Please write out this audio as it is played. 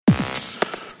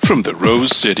From the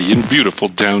Rose City in beautiful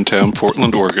downtown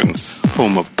Portland, Oregon,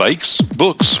 home of bikes,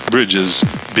 books, bridges,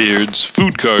 beards,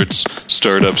 food carts,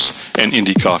 startups, and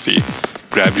indie coffee.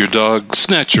 Grab your dog,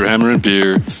 snatch your hammer and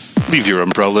beer, leave your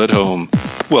umbrella at home.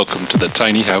 Welcome to the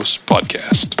Tiny House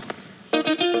Podcast.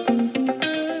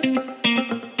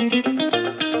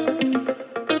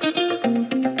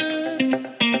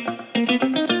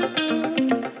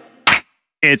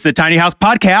 It's the Tiny House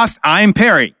Podcast. I'm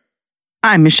Perry.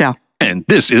 I'm Michelle. And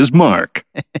this is Mark.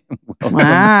 Wow.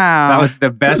 That was the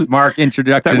best Mark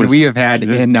introduction we have had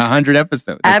in 100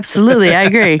 episodes. Absolutely, I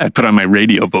agree. I put on my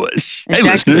radio voice.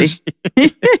 Exactly. Hey, listeners.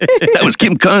 That was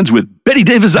Kim Carnes with Betty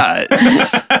Davis Eyes.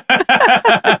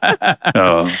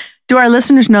 Oh, Do our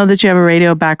listeners know that you have a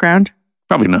radio background?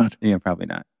 probably not. Yeah, probably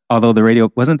not. Although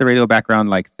wasn't the radio background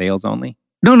like sales only?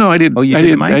 No, I did. Oh, you I did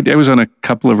did. mine? I was on a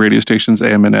couple of radio stations,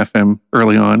 AM and FM,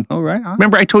 early on. Oh, right on.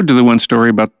 Remember, I told you the one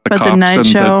story about the But cops the night and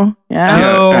show? Yeah.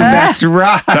 Oh, and that's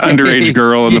right. the underage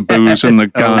girl and the booze and the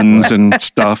guns and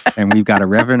stuff. And we've got a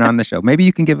Reverend on the show. Maybe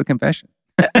you can give a confession.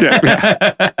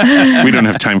 Yeah. We don't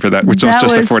have time for that. It's That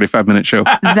just a was- 45-minute show.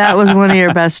 That was one of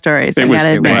your best stories. I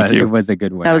gotta admit. you. It was a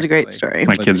good one. That was a great actually. story.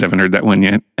 My kids haven't heard that one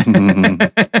yet.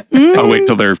 Mm. I'll wait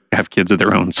till they have kids of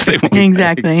their own. So they won't.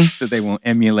 Exactly. So they won't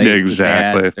emulate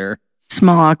Exactly. the disaster.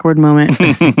 Small awkward moment.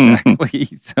 Exactly.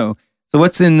 So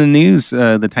what's in the news,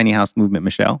 the Tiny House movement,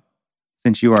 Michelle?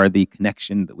 Since you are the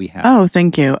connection that we have. Oh,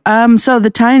 thank you. So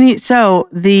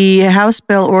the House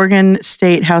Bill, Oregon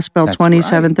State House Bill That's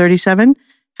 2737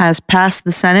 has passed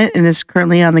the Senate and is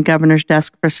currently on the governor's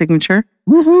desk for signature.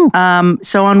 Woohoo.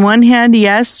 So on one hand,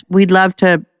 yes, we'd love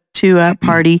to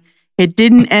party. It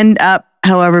didn't end up,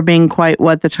 however, being quite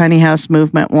what the tiny house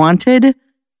movement wanted.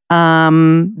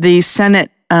 The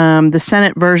Senate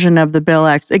version of the bill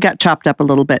it got chopped up a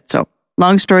little bit. So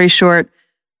long story short,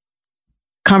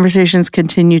 conversations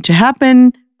continue to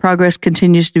happen. Progress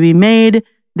continues to be made.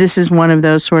 This is one of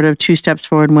those sort of 2 steps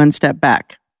forward, 1 step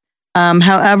back.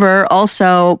 However,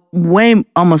 also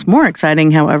almost more exciting,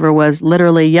 however, was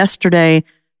literally yesterday,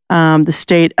 the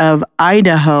state of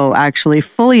Idaho actually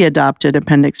fully adopted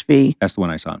Appendix V. That's the one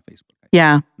I saw on Facebook.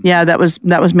 Yeah, that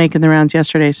was making the rounds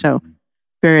yesterday. So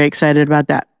very excited about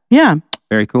that. Yeah.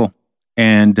 Very cool.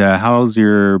 And how's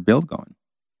your build going?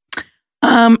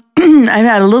 I've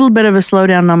had a little bit of a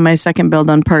slowdown on my second build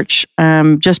on Perch,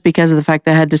 just because of the fact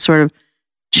that I had to sort of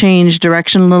change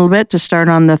direction a little bit to start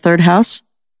on the third house.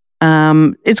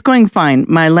 It's going fine.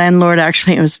 My landlord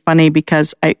actually, it was funny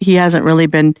because he hasn't really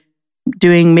been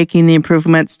making the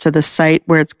improvements to the site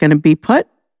where it's going to be put.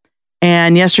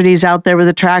 And yesterday he's out there with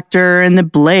a tractor and the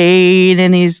blade,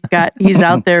 and he's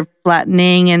out there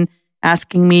flattening and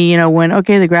asking me, when,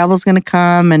 the gravel's going to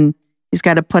come, and he's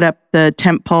got to put up the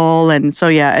tent pole. And so,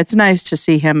 yeah, it's nice to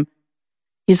see him.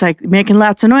 He's like, making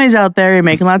lots of noise out there. You're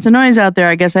making lots of noise out there.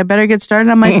 I guess I better get started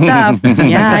on my stuff.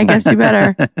 Yeah, I guess you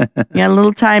better. You got a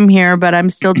little time here, but I'm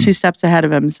still 2 steps ahead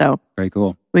of him. So Very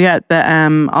cool. we got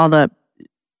all the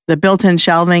built-in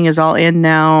shelving is all in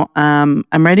now. I'm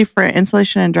ready for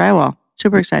insulation and drywall.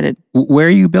 Super excited. Where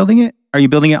are you building it? Are you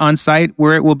building it on site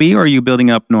where it will be, or are you building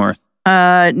up north?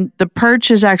 The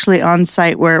Perch is actually on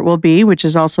site where it will be, which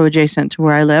is also adjacent to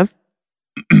where I live.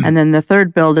 And then the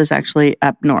third build is actually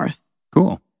up north.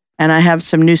 Cool. And I have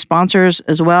some new sponsors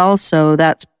as well. So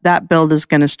that build is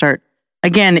going to start.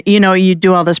 Again, you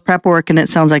do all this prep work and it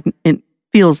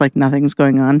feels like nothing's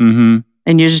going on. Mm-hmm.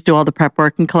 And you just do all the prep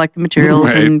work and collect the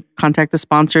materials and contact the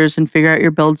sponsors and figure out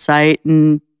your build site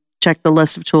and check the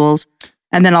list of tools.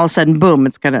 And then all of a sudden, boom,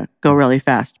 it's going to go really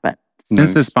fast. But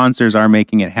Since the sponsors are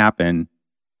making it happen,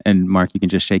 and Mark, you can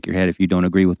just shake your head if you don't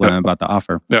agree with what I'm about to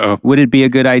offer. Uh-oh. Would it be a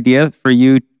good idea for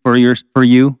your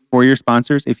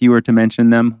sponsors if you were to mention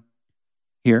them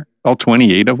here? All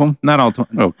 28 of them? Not all.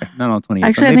 Okay. Not all 28.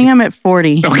 actually, I think I'm at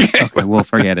 40. Okay. Okay, we'll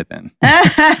forget it then.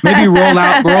 Maybe roll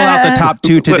out the top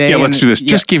 2 today. Let's do this.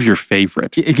 Just give your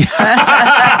favorite. Good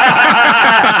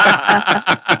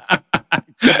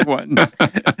one.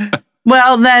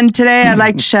 Well, then today I'd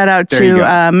like to shout out to There you go.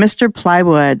 Mr.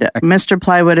 Plywood. Mr.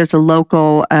 Plywood is a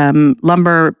local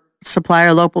lumber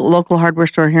supplier, local hardware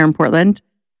store here in Portland.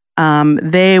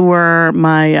 They were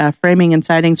my framing and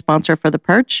siding sponsor for the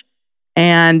Perch,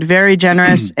 and very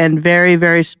generous and very,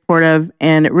 very supportive.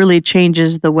 And it really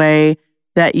changes the way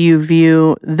that you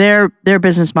view their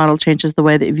business model. Changes the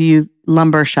way that you view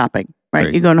lumber shopping.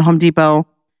 Right? You go to Home Depot,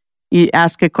 you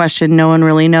ask a question, no one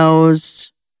really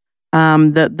knows.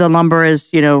 The lumber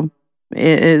is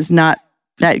not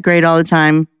that great all the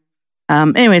time.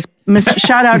 Anyways,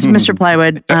 shout out to Mr.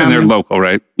 Plywood. And they're local,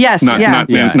 right? Yes. Not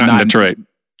in Detroit.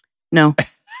 No.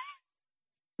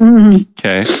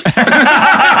 Okay.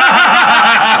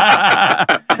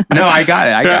 No, I got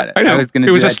it. I got it. I know. was going to.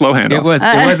 It was a slow handoff. It was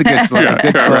a good slow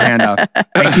handoff.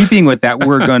 And keeping with that,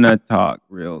 we're going to talk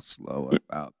real slow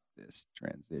about this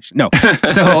transition. No,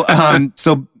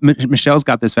 so Michelle's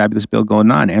got this fabulous build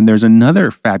going on, and there's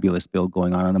another fabulous build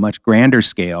going on a much grander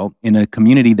scale in a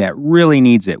community that really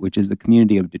needs it, which is the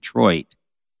community of Detroit.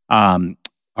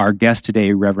 Our guest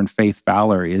today, Reverend Faith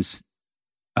Fowler, is.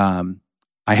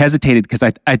 I hesitated because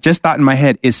I just thought in my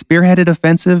head, is spearheaded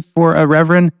offensive for a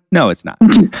reverend? No, it's not. Who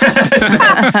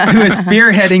is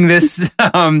spearheading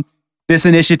this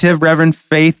initiative? Reverend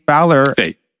Faith Fowler.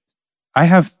 Faith. I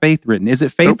have Faith written. Is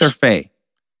it Faith or Faye?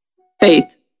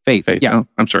 Faith. Faith. Yeah. Oh,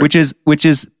 I'm sorry. Which is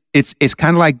it's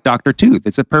kind of like Dr. Tooth.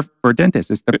 It's for a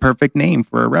dentist. It's the perfect name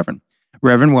for a reverend.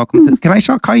 Reverend, welcome. Can I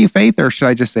call you Faith or should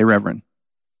I just say Reverend?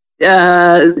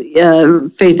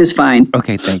 Faith is fine.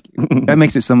 Okay, thank you. That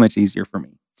makes it so much easier for me.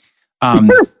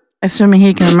 Assuming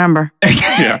he can remember.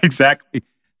 Yeah, exactly.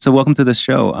 So welcome to the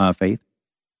show, Faith.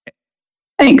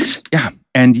 Thanks. Yeah,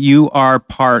 and you are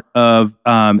part of,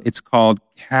 it's called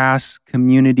Cass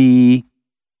Community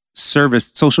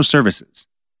Social Services.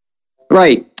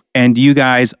 Right. And you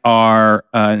guys are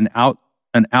an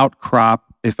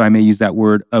outcrop, if I may use that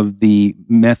word, of the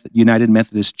United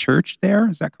Methodist Church there.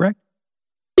 Is that correct?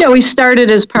 Yeah, we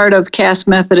started as part of Cass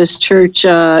Methodist Church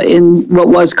in what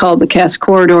was called the Cass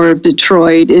Corridor of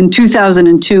Detroit. In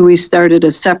 2002, we started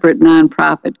a separate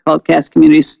nonprofit called Cass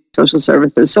Community Social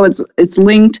Services. So it's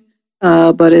linked,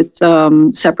 but it's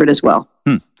separate as well.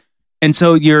 And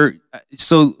so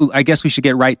I guess we should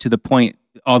get right to the point,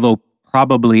 although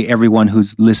probably everyone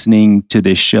who's listening to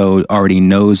this show already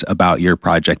knows about your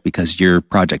project because your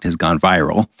project has gone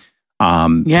viral.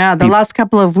 The last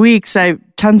couple of weeks,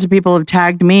 tons of people have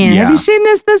tagged me and have you seen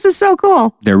this? This is so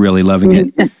cool. They're really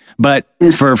loving it. But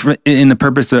for in the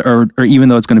purpose of, or even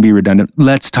though it's going to be redundant,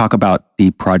 let's talk about the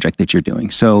project that you're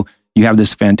doing. So you have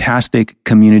this fantastic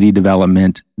community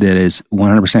development that is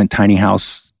 100% tiny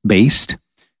house based,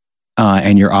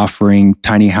 and you're offering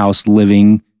tiny house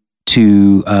living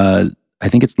to, I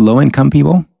think it's low income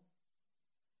people.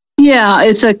 Yeah,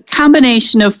 it's a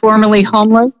combination of formerly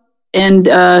homeless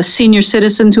and senior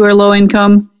citizens who are low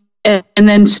income, and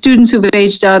then students who've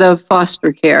aged out of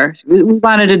foster care. We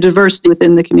wanted a diversity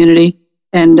within the community,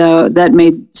 and that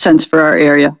made sense for our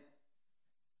area.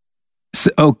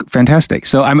 So, fantastic.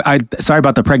 So I'm sorry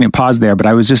about the pregnant pause there, but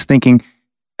I was just thinking,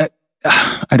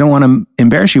 I don't want to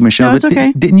embarrass you, Michelle, but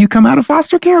okay. Didn't you come out of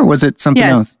foster care or was it something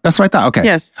else? That's what I thought. Okay.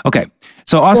 Yes. Okay.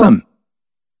 So awesome. Cool.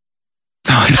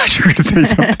 So I thought you were going to say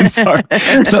something. Sorry.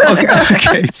 So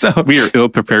okay. So we are ill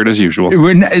prepared as usual.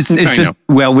 It's just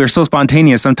we're so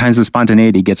spontaneous. Sometimes the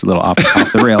spontaneity gets a little off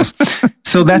the rails.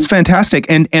 So that's fantastic.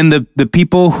 And the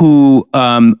people who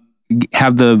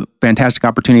have the fantastic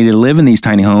opportunity to live in these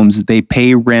tiny homes, they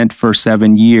pay rent for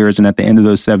 7 years, and at the end of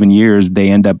those 7 years, they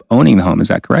end up owning the home. Is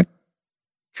that correct?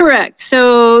 Correct.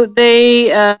 So they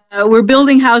were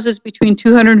building houses between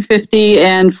 250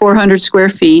 and 400 square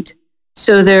feet.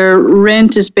 So their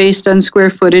rent is based on square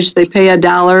footage. They pay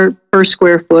 $1 per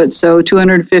square foot, so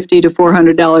 $250 to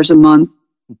 $400 a month.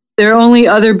 Their only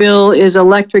other bill is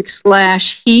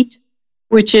electric/heat,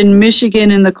 which in Michigan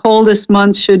in the coldest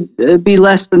months should be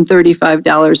less than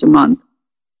 $35 a month.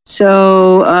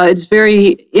 So it's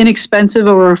very inexpensive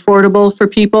or affordable for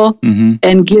people,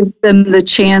 and gives them the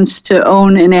chance to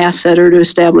own an asset or to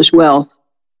establish wealth.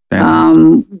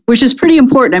 Which is pretty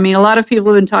important. I mean, a lot of people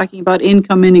have been talking about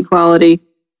income inequality,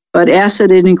 but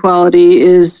asset inequality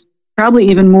is probably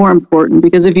even more important,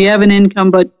 because if you have an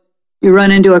income but you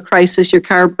run into a crisis, your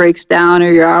car breaks down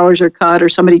or your hours are cut or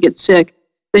somebody gets sick,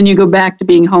 then you go back to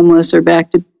being homeless or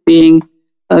back to being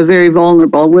very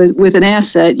vulnerable. With an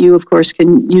asset, you, of course,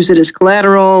 can use it as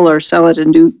collateral or sell it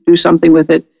and do something with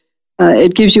it.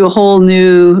 It gives you a whole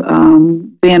new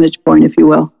vantage point, if you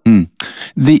will.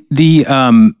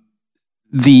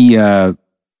 The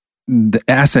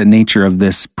asset nature of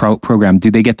this program,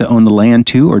 do they get to own the land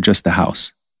too, or just the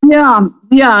house?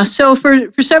 Yeah. So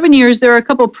for 7 years, there are a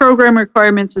couple of program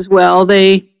requirements as well.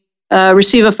 They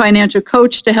receive a financial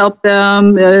coach to help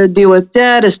them deal with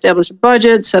debt, establish a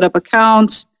budget, set up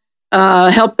accounts,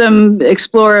 help them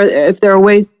explore if there are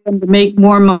ways for them to make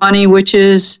more money, which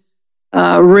is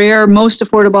rare. Most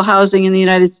affordable housing in the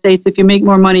United States, if you make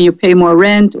more money, you pay more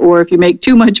rent, or if you make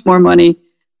too much more money,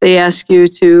 they ask you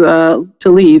to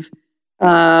leave.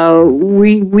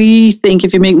 We think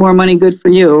if you make more money, good for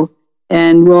you.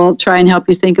 And we'll try and help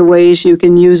you think of ways you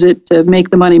can use it to make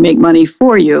the money make money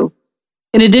for you.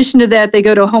 In addition to that, they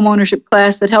go to a home ownership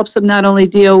class that helps them not only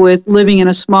deal with living in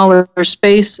a smaller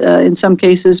space in some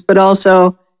cases, but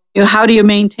also, how do you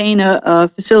maintain a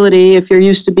facility if you're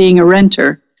used to being a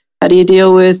renter? How do you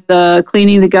deal with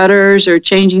cleaning the gutters or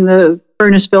changing the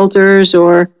furnace filters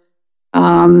or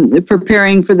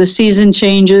preparing for the season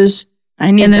changes? I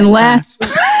need and then that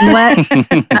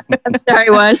I'm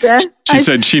sorry, what was that? She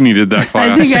said she needed that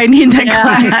class. I think I need that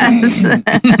class.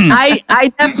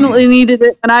 I definitely needed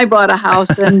it when I bought a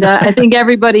house, and I think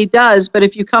everybody does. But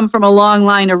if you come from a long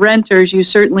line of renters, you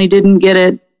certainly didn't get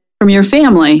it from your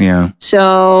family. Yeah.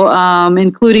 So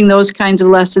including those kinds of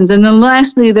lessons. And then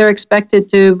lastly, they're expected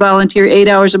to volunteer 8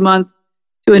 hours a month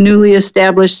to a newly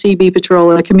established CB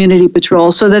patrol, a community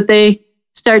patrol, so that they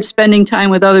start spending time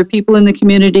with other people in the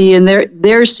community, and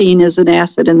they're seen as an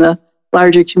asset in the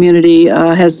larger community,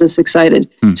 has us excited.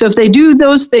 So if they do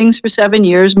those things for 7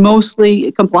 years,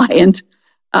 mostly compliant,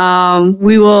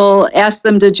 we will ask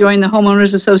them to join the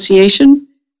homeowners association.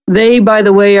 They, by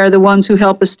the way, are the ones who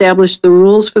help establish the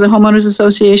rules for the homeowners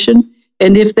association.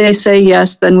 And if they say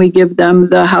yes, then we give them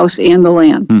the house and the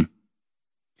land.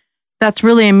 That's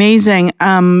really amazing.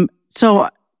 So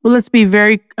let's be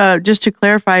very, just to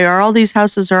clarify, are all these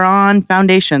houses are on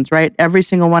foundations, right? Every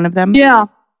single one of them? Yeah,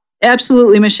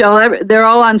 absolutely, Michelle. They're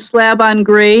all on slab on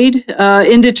grade.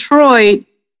 In Detroit,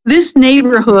 this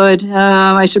neighborhood,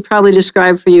 I should probably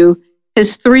describe for you,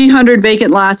 has 300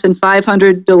 vacant lots and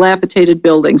 500 dilapidated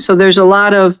buildings. So there's a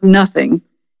lot of nothing.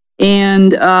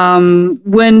 And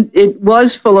when it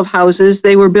was full of houses,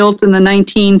 they were built in the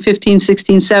 1915,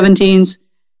 16, 17s.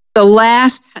 The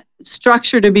last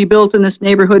structure to be built in this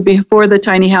neighborhood before the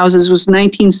tiny houses was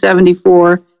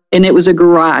 1974, and it was a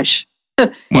garage.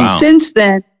 Wow. Since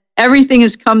then, everything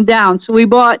has come down. So we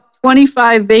bought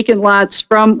 25 vacant lots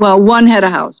from, well, one had a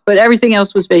house, but everything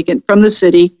else was vacant from the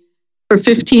city for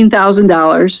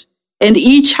 $15,000. And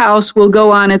each house will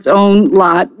go on its own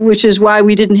lot, which is why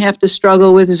we didn't have to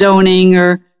struggle with zoning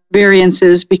or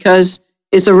variances, because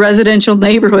it's a residential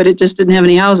neighborhood. It just didn't have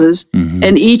any houses.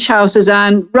 And each house is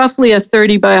on roughly a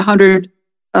 30 by 100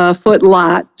 foot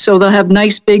lot. So they'll have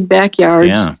nice big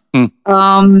backyards. Yeah.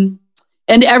 And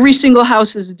every single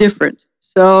house is different.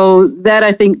 So that,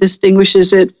 I think,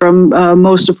 distinguishes it from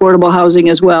most affordable housing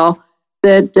as well.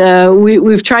 That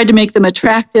we've tried to make them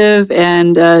attractive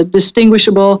and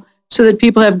distinguishable so that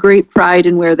people have great pride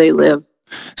in where they live.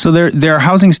 So there are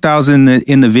housing styles in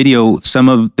the video.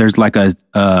 There's like a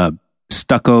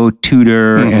stucco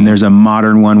Tudor, and there's a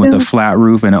modern one with a flat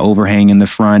roof and an overhang in the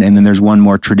front, and then there's one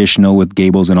more traditional with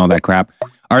gables and all that crap.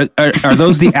 Are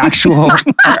those the actual? Are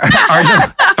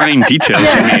Fine details.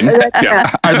 I mean,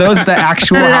 yeah. Are those the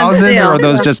actual houses, or are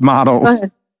those just models?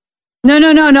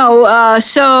 No.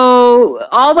 So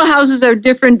all the houses are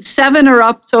different. 7 are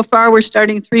up so far. We're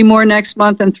starting 3 more next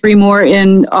month and 3 more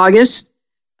in August.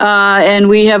 And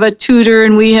we have a Tudor,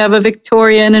 and we have a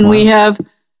Victorian, and we have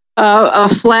a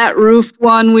flat roofed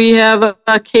one. We have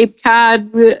a Cape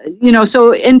Cod.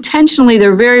 So intentionally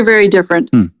they're very, very different.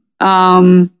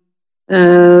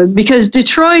 Because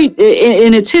Detroit,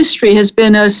 in its history, has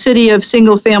been a city of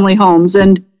single family homes,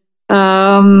 and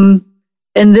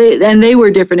they were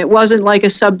different. It wasn't like a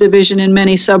subdivision in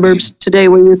many suburbs today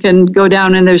where you can go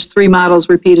down and there's 3 models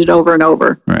repeated over and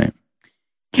over. Right.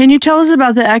 Can you tell us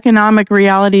about the economic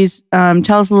realities?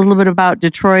 Tell us a little bit about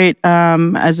Detroit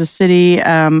as a city,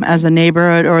 as a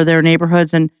neighborhood, or their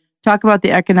neighborhoods, and talk about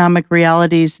the economic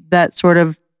realities that sort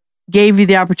of gave you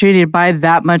the opportunity to buy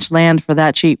that much land for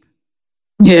that cheap.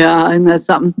 Yeah, and that's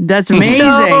something. That's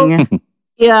amazing.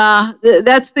 Yeah,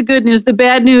 that's the good news. The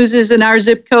bad news is in our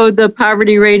zip code, the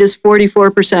poverty rate is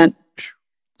 44%.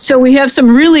 So we have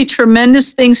some really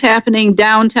tremendous things happening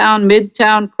downtown,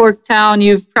 midtown, Corktown.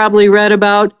 You've probably read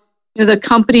about the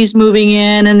companies moving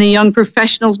in and the young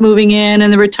professionals moving in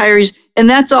and the retirees. And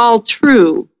that's all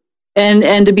true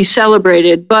and to be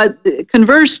celebrated. But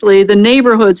conversely, the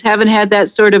neighborhoods haven't had that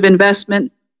sort of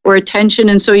investment or attention.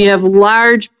 And so you have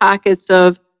large pockets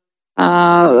of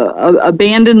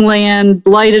abandoned land,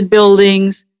 blighted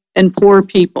buildings, and poor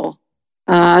people.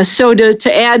 So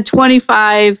to add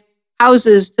 25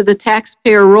 houses to the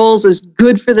taxpayer rolls is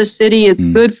good for the city. It's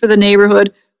good for the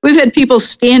neighborhood. We've had people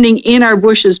standing in our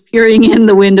bushes, peering in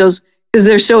the windows because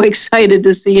they're so excited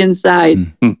to see inside.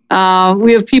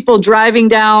 We have people driving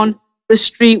down the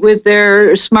street with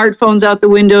their smartphones out the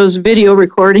windows, video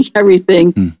recording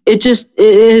everything. It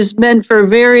is meant for a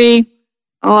very,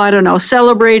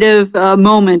 celebrative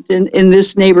moment in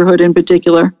this neighborhood in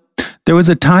particular. There was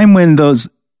a time when those.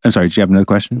 I'm sorry, did you have another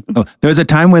question? Oh, there was a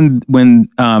time when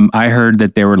I heard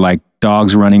that there were like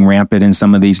dogs running rampant in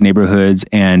some of these neighborhoods,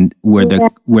 and where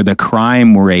the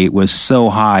crime rate was so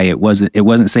high, it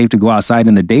wasn't safe to go outside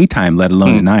in the daytime, let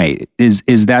alone at night.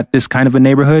 Is that this kind of a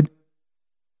neighborhood?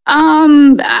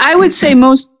 I would say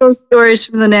most of those stories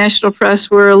from the national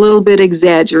press were a little bit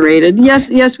exaggerated.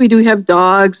 Yes, we do have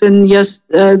dogs, and yes,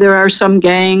 there are some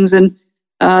gangs, and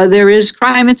there is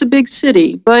crime. It's a big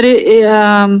city, but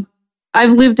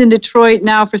I've lived in Detroit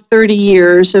now for 30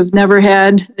 years. I've never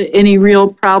had any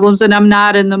real problems, and I'm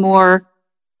not in the more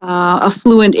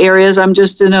affluent areas. I'm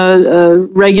just in a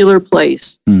regular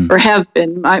place, or have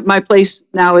been. My place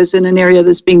now is in an area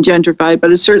that's being gentrified,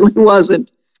 but it certainly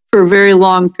wasn't for a very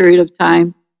long period of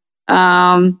time.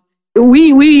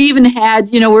 We even had,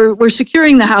 we're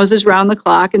securing the houses round the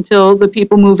clock until the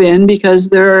people move in because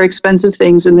there are expensive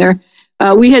things in there.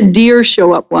 We had deer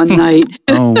show up one night.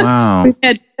 Oh, wow. We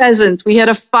had pheasants. We had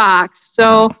a fox.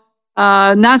 So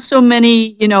not so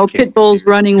many, pit bulls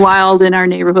running wild in our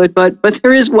neighborhood, but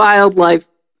there is wildlife,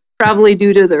 probably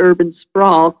due to the urban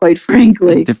sprawl, quite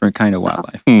frankly. Different kind of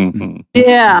wildlife.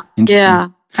 Yeah.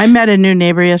 I met a new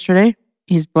neighbor yesterday.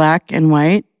 He's black and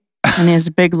white, and he has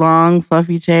a big, long,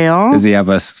 fluffy tail. Does he have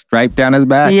a stripe down his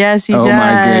back? Yes, he does. Oh,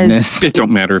 my goodness. It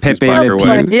don't matter if he's Pepe black or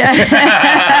white.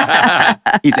 Yeah.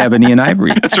 He's ebony and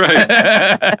ivory. That's right.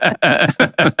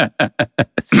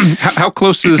 How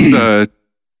close is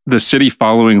the city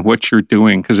following what you're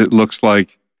doing? Because it looks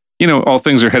like, all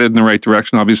things are headed in the right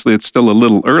direction. Obviously, it's still a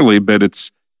little early, but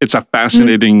it's a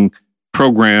fascinating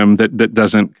program that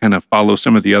doesn't kind of follow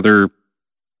some of the other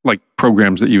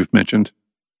programs that you've mentioned.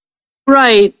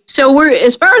 Right. So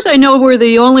as far as I know, we're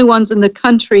the only ones in the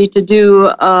country to do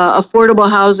affordable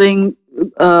housing,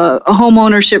 a home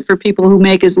ownership for people who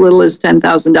make as little as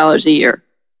 $10,000 a year.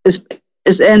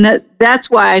 And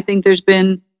that's why I think there's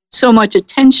been so much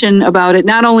attention about it,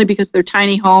 not only because they're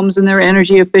tiny homes and they're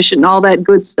energy efficient and all that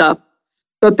good stuff,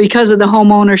 but because of the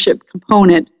home ownership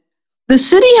component. The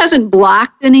city hasn't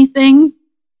blocked anything,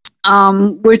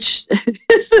 which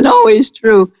isn't always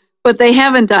true, but they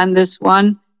haven't on this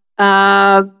one.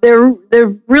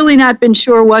 They're really not been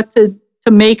sure what to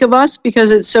make of us because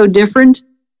it's so different.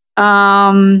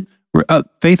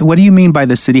 Faith, what do you mean by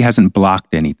the city hasn't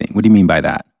blocked anything? What do you mean by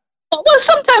that? Well,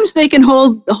 sometimes they can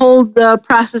hold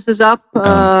processes up.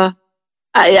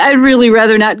 I'd really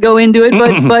rather not go into it,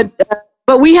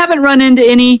 but we haven't run into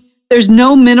any. There's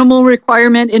no minimal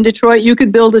requirement in Detroit. You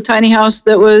could build a tiny house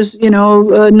that was,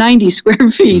 90 square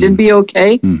feet and be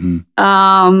okay.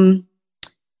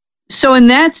 So in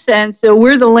that sense,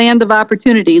 we're the land of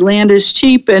opportunity. Land is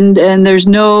cheap, and there's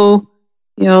no,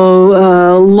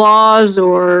 laws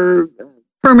or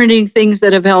permitting things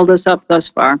that have held us up thus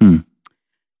far.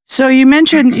 So you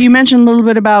mentioned a little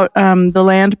bit about the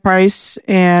land price,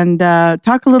 and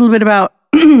talk a little bit about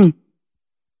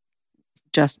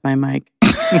adjust my mic.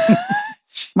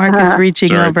 Mark is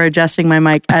reaching over, adjusting my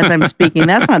mic as I'm speaking.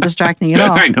 That's not distracting at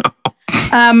all. I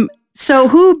know. So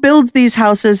who builds these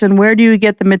houses, and where do you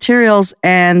get the materials?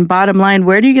 And bottom line,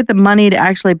 where do you get the money to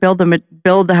actually build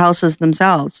the houses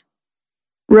themselves?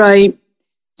 Right.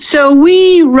 So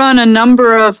we run a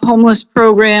number of homeless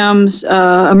programs,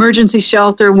 emergency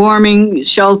shelter, warming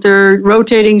shelter,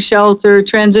 rotating shelter,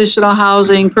 transitional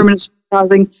housing, permanent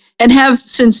housing, and have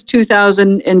since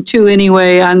 2002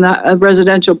 anyway on the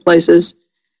residential places.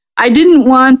 I didn't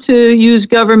want to use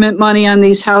government money on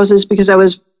these houses because I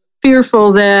was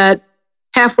fearful that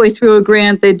halfway through a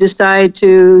grant they'd decide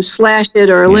to slash it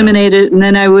or eliminate it, and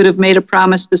then I would have made a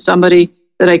promise to somebody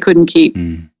that I couldn't keep.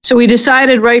 So we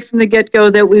decided right from the get-go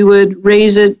that we would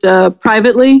raise it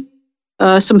privately.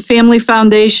 Some family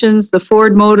foundations, the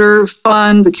Ford Motor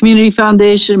Fund, the Community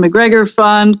Foundation, McGregor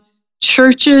Fund,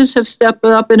 churches have stepped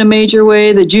up in a major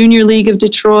way, the Junior League of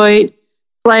Detroit,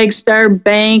 Flagstar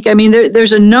Bank. I mean,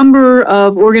 there's a number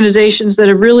of organizations that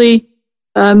have really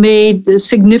made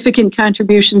significant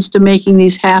contributions to making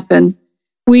these happen.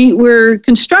 We're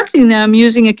constructing them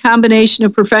using a combination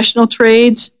of professional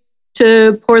trades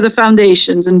to pour the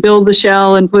foundations and build the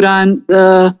shell and put on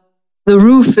the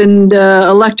roof and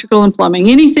electrical and plumbing.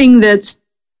 Anything that's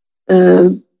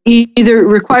either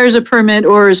requires a permit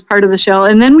or is part of the shell.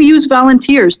 And then we use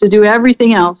volunteers to do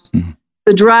everything else.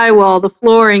 The drywall, the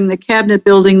flooring, the cabinet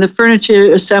building, the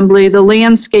furniture assembly, the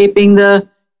landscaping, the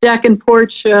deck and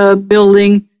porch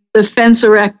building, the fence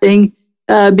erecting,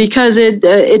 because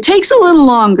it takes a little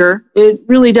longer. It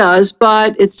really does,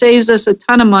 but it saves us a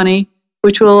ton of money,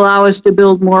 which will allow us to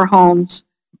build more homes.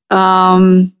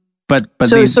 So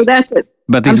that's it.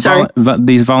 But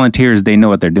these volunteers, they know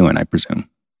what they're doing, I presume.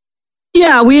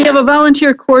 Yeah, we have a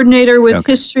volunteer coordinator with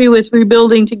history with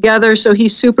Rebuilding Together, so he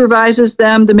supervises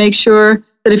them to make sure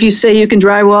that if you say you can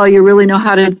drywall, you really know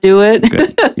how to do it.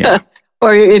 Good. Yeah.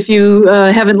 Or if you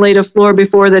haven't laid a floor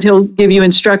before, that he'll give you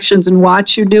instructions and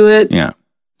watch you do it. Yeah.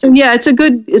 So yeah, it's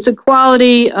a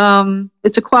quality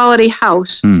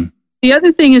house. the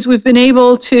other thing is we've been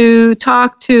able to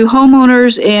talk to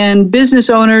homeowners and business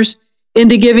owners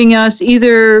into giving us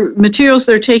either materials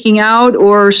they're taking out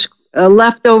or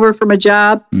leftover from a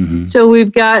job. Mm-hmm. So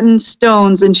we've gotten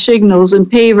stones and shingles and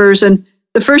pavers. And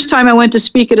the first time I went to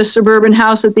speak at a suburban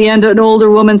house, at the end, an older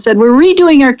woman said, "We're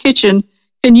redoing our kitchen.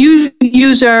 Can you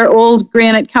use our old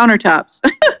granite countertops?"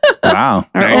 Wow.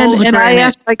 and I,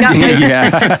 after I got my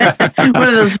One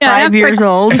of those 5 years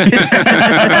old.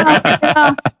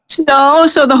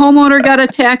 So the homeowner got a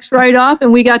tax write-off,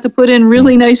 and we got to put in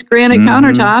really nice granite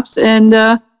countertops, and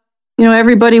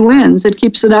everybody wins. It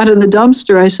keeps it out of the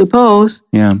dumpster, I suppose.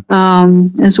 Yeah.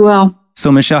 As well.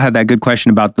 So Michelle had that good question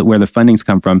about where the fundings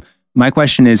come from. My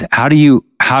question is, how do you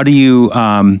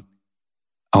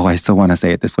I still want to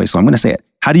say it this way, so I'm going to say it.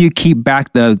 How do you keep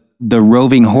back the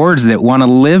roving hordes that want to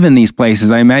live in these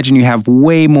places? I imagine you have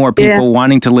way more people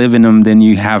wanting to live in them than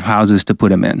you have houses to put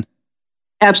them in.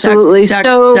 Absolutely.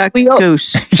 Duck,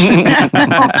 goose.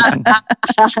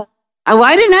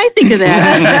 Why didn't I think of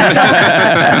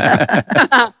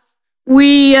that?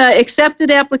 We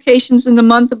accepted applications in the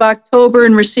month of October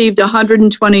and received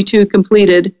 122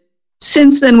 completed.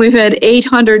 Since then, we've had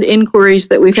 800 inquiries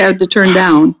that we've had to turn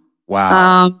down.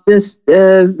 Wow. As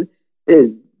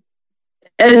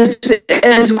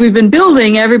we've been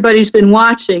building, everybody's been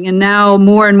watching, and now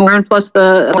more and more, and plus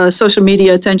the social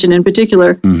media attention in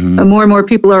particular, more and more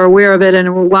people are aware of it and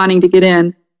are wanting to get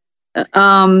in.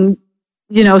 So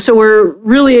we're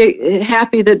really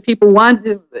happy that people want.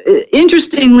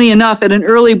 Interestingly enough, at an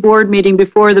early board meeting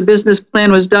before the business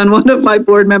plan was done, one of my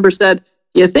board members said,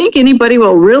 "Do you think anybody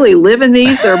will really live in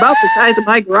these? They're about the size of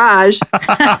my garage." So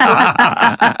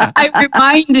I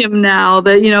remind him now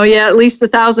that, at least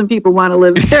 1,000 people want to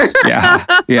live there.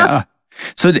 Yeah.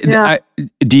 So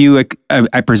do you,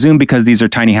 I presume because these are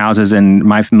tiny houses and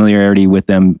my familiarity with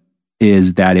them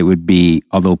is that it would be,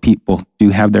 although people do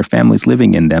have their families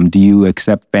living in them, do you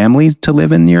accept families to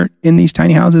live in these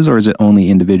tiny houses, or is it only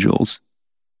individuals?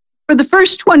 For the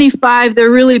first 25,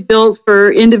 they're really built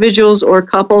for individuals or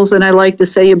couples, and I like to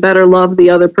say you better love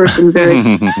the other person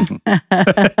very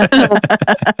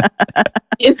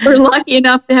If we're lucky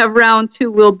enough to have round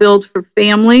 2, we'll build for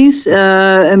families,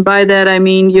 and by that I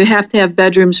mean you have to have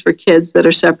bedrooms for kids that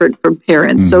are separate from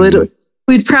parents. So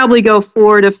we'd probably go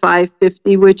 4 to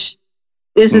 550, which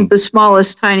isn't the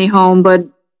smallest tiny home, but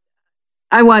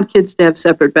I want kids to have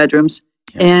separate bedrooms.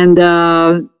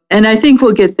 Yeah. And I think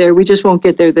we'll get there. We just won't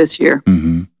get there this year.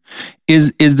 Mm-hmm.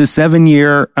 Is the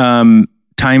 7-year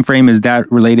time frame, is that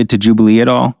related to Jubilee at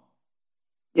all?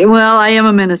 Well, I am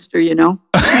a minister,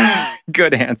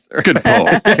 Good answer. Good pull.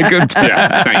 Good pull.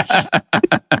 Yeah, nice.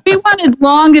 We wanted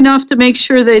long enough to make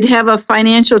sure they'd have a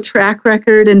financial track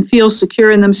record and feel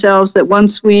secure in themselves that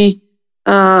once we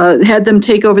had them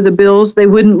take over the bills, they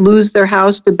wouldn't lose their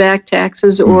house to back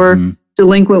taxes or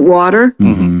delinquent water.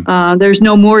 There's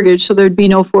no mortgage, so there'd be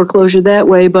no foreclosure that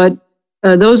way. But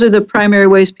those are the primary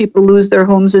ways people lose their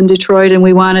homes in Detroit, and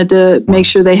we wanted to make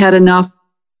sure they had enough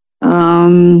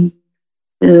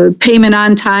payment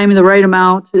on time, the right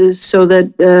amount, so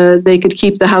that they could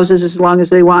keep the houses as long as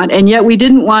they want. And yet we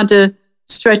didn't want to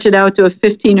stretch it out to a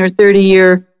 15 or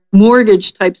 30-year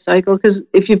mortgage type cycle, because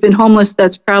if you've been homeless,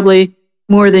 that's probably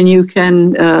more than you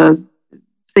can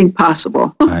think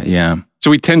possible. Yeah. So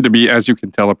we tend to be, as you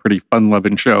can tell, a pretty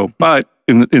fun-loving show. But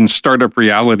in startup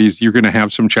realities, you're going to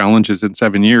have some challenges in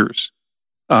 7 years.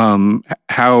 How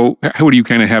do you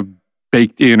kind of have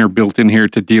baked in or built in here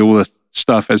to deal with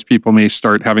stuff as people may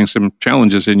start having some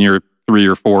challenges in year 3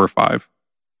 or 4 or 5?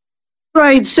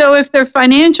 Right. So if they're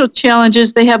financial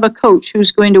challenges, they have a coach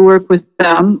who's going to work with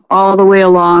them all the way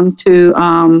along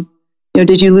to,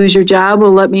 did you lose your job?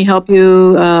 Well, let me help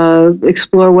you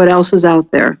explore what else is out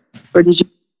there. Or did you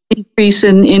increase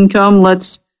in income?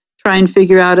 Let's try and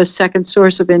figure out a second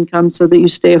source of income so that you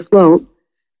stay afloat.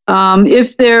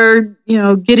 If they're,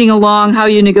 getting along, how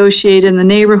you negotiate in the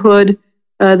neighborhood,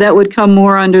 that would come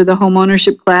more under the home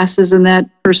ownership classes and that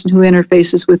person who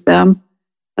interfaces with them.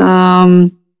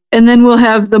 And then we'll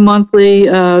have the monthly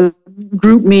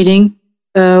group meeting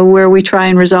where we try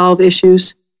and resolve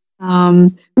issues.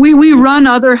 We run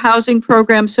other housing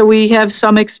programs, so we have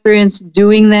some experience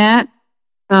doing that.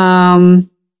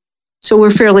 So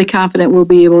we're fairly confident we'll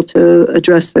be able to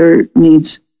address their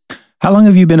needs. How long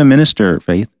have you been a minister,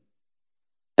 Faith?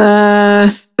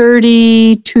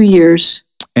 32 years.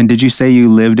 And did you say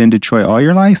you lived in Detroit all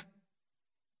your life?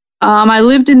 I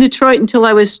lived in Detroit until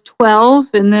I was 12,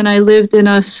 and then I lived in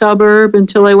a suburb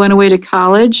until I went away to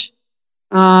college.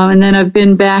 And then I've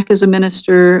been back as a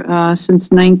minister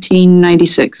since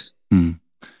 1996.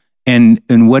 And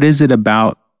what is it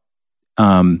about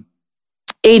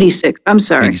 86. I'm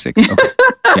sorry. 86. Okay.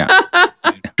 Yeah.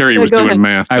 Terry was go doing ahead.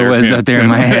 math. I was up there in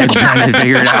my head trying to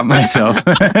figure it out myself.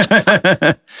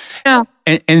 Yeah.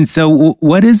 And so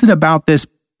what is it about this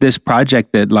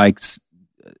project that like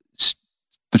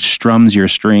strums your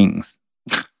strings,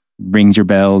 rings your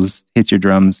bells, hits your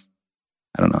drums?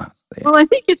 I don't know how to say it. Well, I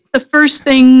think it's the first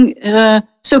thing.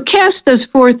 So CAST does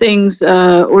 4 things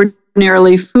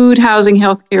ordinarily: food, housing,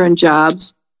 healthcare, and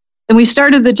jobs. And we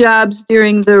started the jobs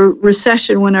during the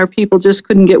recession when our people just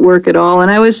couldn't get work at all.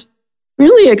 And I was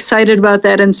really excited about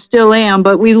that and still am.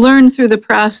 But we learned through the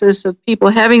process of people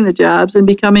having the jobs and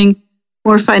becoming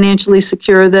more financially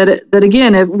secure that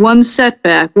again, if one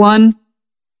setback, one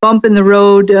bump in the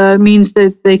road means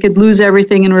that they could lose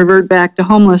everything and revert back to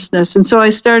homelessness. And so I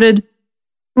started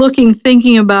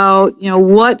thinking about,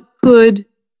 what could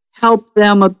help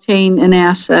them obtain an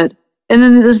asset. And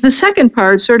then there's the second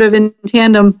part, sort of in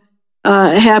tandem,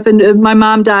 happened. My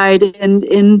mom died, and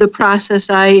in the process,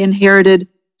 I inherited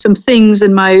some things,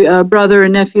 and my brother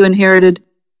and nephew inherited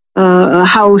a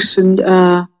house. And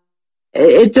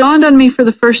it dawned on me for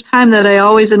the first time that I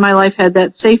always in my life had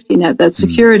that safety net, that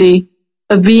security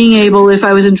of being able, if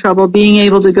I was in trouble, being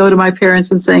able to go to my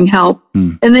parents and saying help.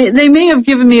 And they may have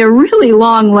given me a really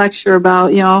long lecture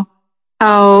about,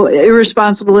 how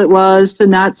irresponsible it was to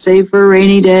not save for a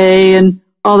rainy day and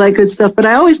all that good stuff. But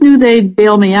I always knew they'd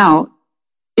bail me out.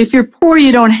 If you're poor,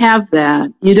 you don't have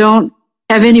that. You don't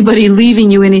have anybody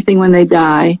leaving you anything when they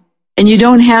die. And you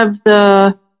don't have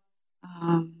the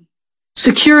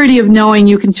security of knowing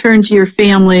you can turn to your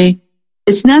family.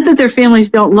 It's not that their families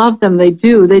don't love them. They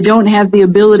do. They don't have the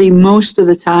ability most of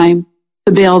the time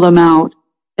to bail them out.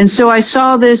 And so I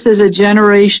saw this as a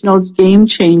generational game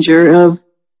changer of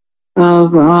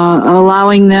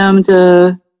allowing them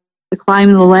to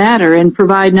climb the ladder and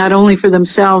provide not only for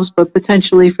themselves, but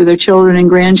potentially for their children and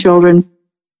grandchildren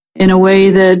in a way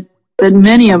that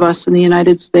many of us in the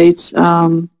United States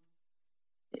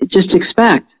just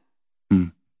expect.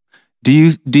 Do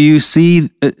you see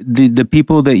the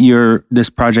people that this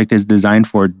project is designed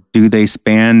for? Do they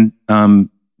span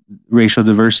racial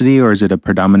diversity, or is it a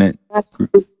predominant?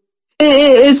 Absolutely.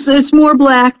 It's more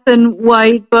black than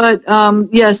white, but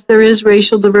yes, there is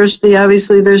racial diversity.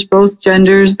 Obviously, there's both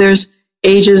genders. There's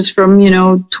ages from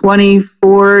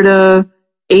 24 to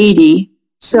 80.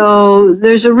 So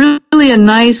there's really a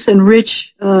nice and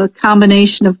rich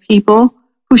combination of people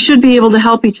who should be able to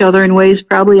help each other in ways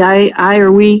probably I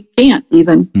or we can't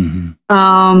even.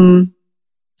 Mm-hmm.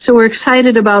 So we're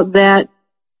excited about that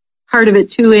part of it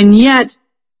too, and yet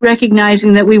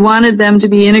recognizing that we wanted them to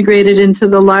be integrated into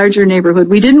the larger neighborhood.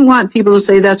 We didn't want people to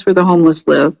say that's where the homeless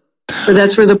live, or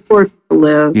that's where the poor people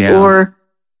live, or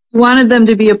wanted them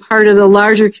to be a part of the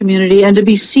larger community and to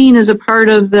be seen as a part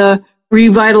of the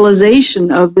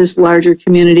revitalization of this larger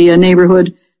community, a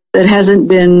neighborhood that hasn't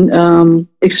been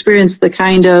experienced the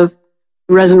kind of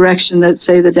resurrection that,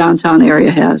 say, the downtown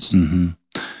area has. Mm-hmm.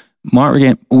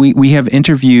 Morgan, we have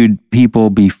interviewed people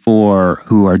before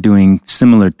who are doing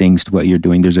similar things to what you're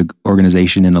doing. There's an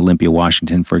organization in Olympia,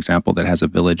 Washington, for example, that has a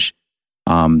village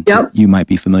that you might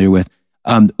be familiar with.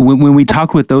 When we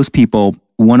talk with those people,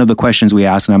 one of the questions we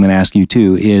ask, and I'm going to ask you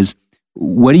too, is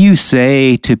what do you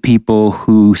say to people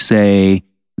who say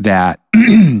that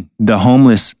the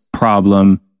homeless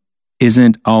problem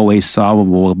isn't always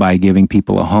solvable by giving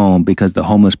people a home, because the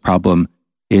homeless problem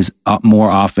is more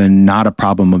often not a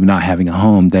problem of not having a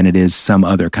home than it is some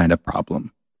other kind of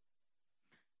problem?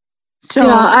 So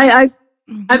I've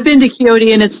been to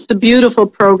Coyote, and it's a beautiful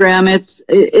program. It's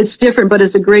different, but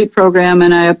it's a great program,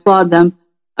 and I applaud them.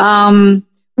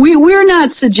 We're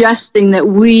not suggesting that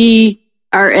we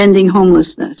are ending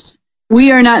homelessness.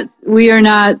 We are not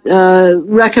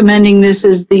recommending this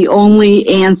as the only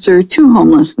answer to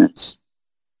homelessness.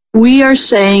 We are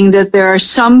saying that there are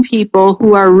some people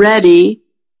who are ready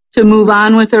to move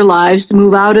on with their lives, to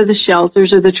move out of the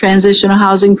shelters or the transitional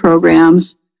housing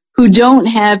programs, who don't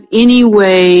have any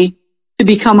way to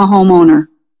become a homeowner,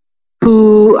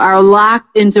 who are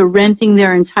locked into renting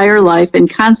their entire life and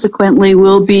consequently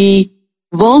will be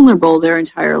vulnerable their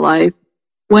entire life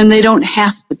when they don't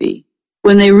have to be,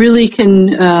 when they really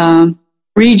can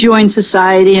rejoin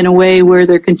society in a way where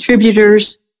they're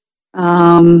contributors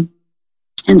and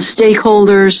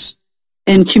stakeholders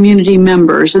and community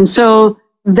members. And so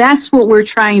that's what we're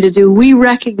trying to do. We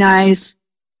recognize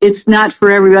it's not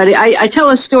for everybody. I tell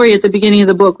a story at the beginning of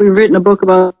the book. We've written a book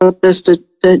about this to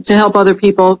help other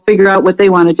people figure out what they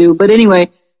want to do. But anyway,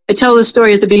 I tell the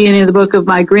story at the beginning of the book of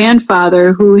my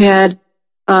grandfather who had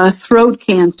throat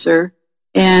cancer,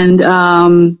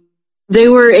 and they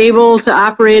were able to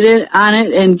operate on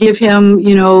it and give him,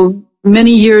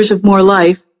 many years of more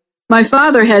life. my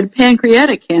father had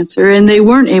pancreatic cancer, and they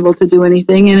weren't able to do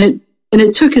anything, and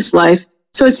it took his life.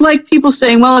 So it's like people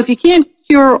saying, well, if you can't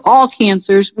cure all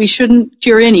cancers, we shouldn't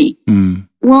cure any.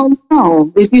 Well,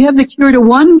 no. If you have the cure to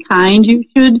one kind, you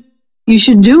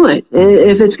should do it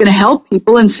if it's going to help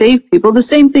people and save people. The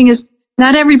same thing is,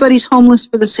 not everybody's homeless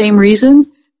for the same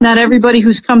reason. Not everybody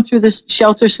who's come through this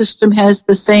shelter system has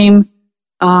the same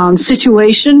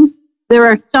situation. There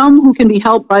are some who can be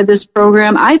helped by this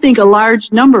program. I think a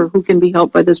large number who can be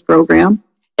helped by this program,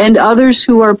 and others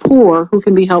who are poor who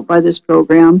can be helped by this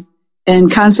program.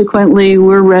 And consequently,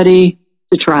 we're ready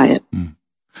to try it.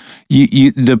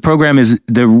 The program is,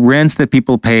 the rents that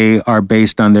people pay are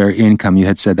based on their income. You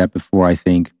had said that before, I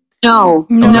think. No,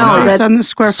 that's on the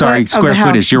square square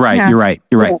footage. You're right. Yeah. You're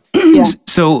right. Yeah.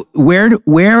 So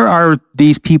where are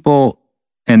these people?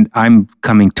 And I'm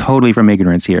coming totally from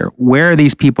ignorance here. Where are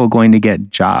these people going to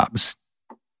get jobs?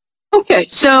 Okay,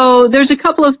 so there's a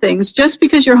couple of things. Just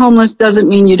because you're homeless doesn't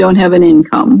mean you don't have an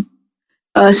income.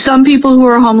 Some people who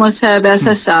are homeless have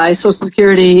SSI, Social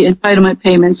Security entitlement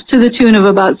payments, to the tune of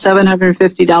about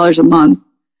 $750 a month.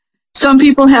 Some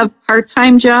people have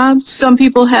part-time jobs. Some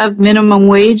people have minimum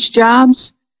wage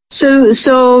jobs. So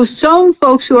some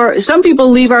people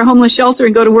leave our homeless shelter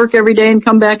and go to work every day and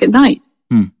come back at night.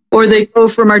 Or they go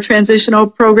from our transitional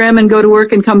program and go to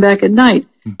work and come back at night.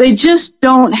 They just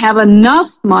don't have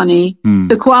enough money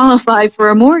to qualify for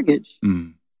a mortgage.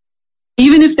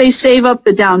 Even if they save up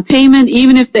the down payment,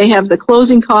 even if they have the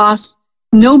closing costs,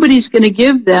 nobody's going to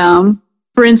give them,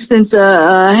 for instance,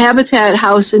 a Habitat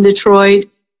house in Detroit,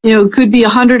 could be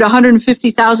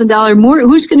 $150,000 more.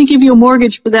 Who's going to give you a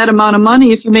mortgage for that amount of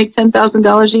money if you make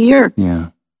 $10,000 a year? Yeah.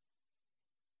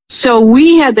 So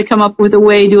we had to come up with a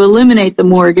way to eliminate the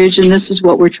mortgage, and this is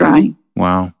what we're trying.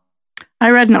 Wow. I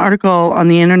read an article on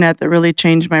the internet that really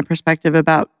changed my perspective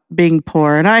about being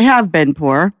poor. And I have been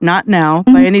poor, not now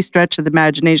by any stretch of the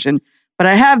imagination, but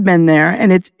I have been there.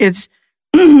 And it's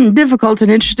difficult and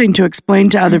interesting to explain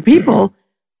to other people.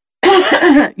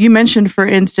 You mentioned, for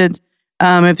instance,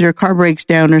 if your car breaks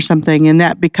down or something, and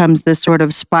that becomes this sort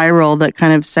of spiral that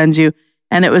kind of sends you.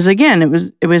 And it was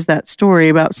that story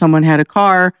about someone had a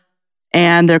car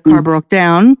and their car broke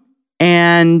down,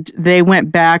 and they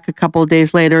went back a couple of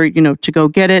days later, to go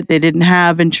get it. They didn't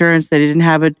have insurance. They didn't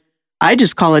have I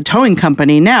just call it towing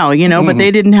company now, but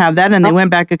they didn't have that. And they went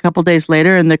back a couple of days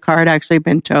later and the car had actually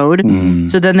been towed.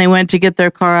 So then they went to get their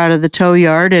car out of the tow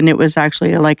yard, and it was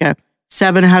actually like a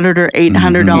 $700 or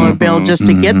 $800 bill just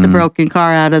to get the broken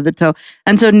car out of the tow.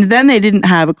 And so then they didn't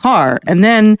have a car. And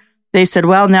then they said,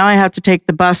 well, now I have to take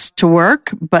the bus to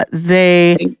work, but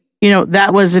that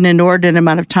was an inordinate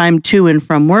amount of time to and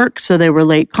from work. So they were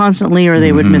late constantly, or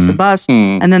they would miss a bus.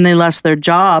 And then they lost their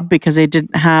job because they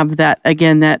didn't have that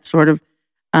sort of,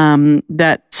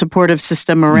 that supportive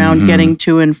system around getting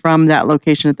to and from that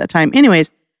location at that time.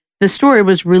 Anyways, the story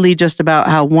was really just about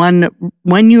how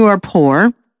when you are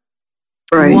poor,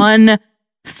 one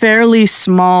fairly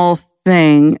small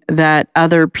thing that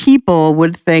other people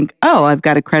would think, oh, I've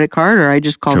got a credit card, or I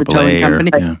just call the towing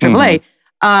company, AAA,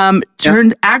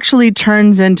 actually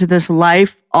turns into this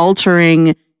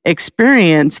life-altering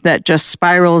experience that just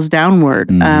spirals downward.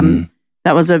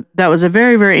 That was a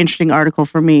very, very interesting article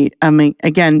for me. I mean,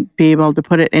 again, be able to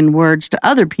put it in words to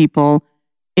other people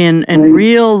in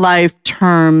real life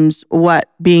terms, what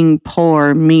being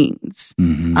poor means.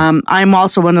 I'm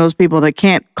also one of those people that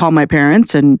can't call my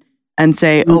parents and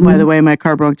say, oh, by the way, my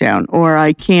car broke down, or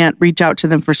I can't reach out to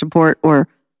them for support,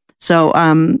 so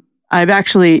I've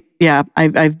actually,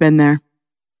 I've been there.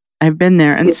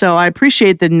 And so I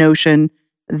appreciate the notion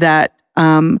that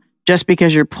just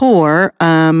because you're poor,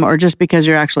 or just because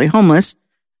you're actually homeless,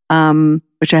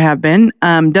 which I have been,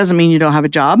 doesn't mean you don't have a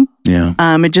job. Yeah.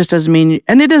 It just doesn't mean,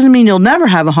 and it doesn't mean you'll never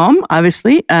have a home,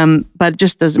 obviously, but it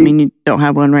just doesn't mean you don't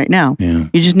have one right now. Yeah.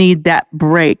 You just need that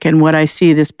break. And what I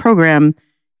see this program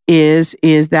is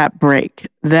that break,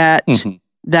 that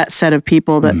set of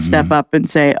people that step up and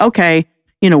say, okay,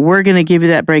 we're going to give you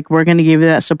that break. We're going to give you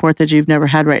that support that you've never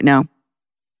had right now,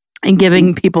 and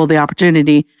giving people the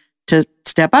opportunity to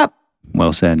step up.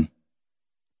 Well said.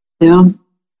 Yeah.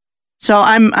 So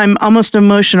I'm almost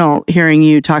emotional hearing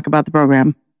you talk about the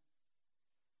program.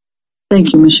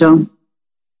 Thank you, Michelle.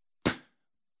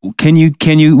 Can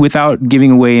you, without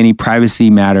giving away any privacy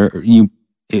matter,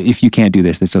 if you can't do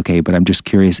this, that's okay, but I'm just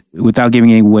curious, without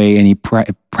giving away any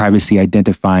privacy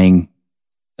identifying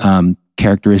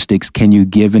characteristics, can you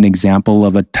give an example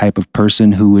of a type of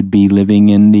person who would be living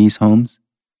in these homes?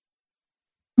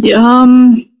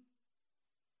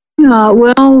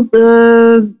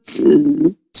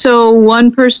 So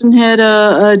one person had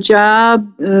a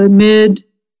job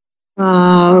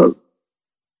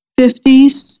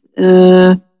 50s.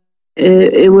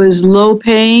 It was low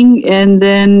paying, and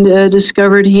then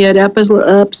discovered he had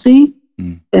epilepsy.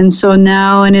 And so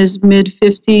now in his mid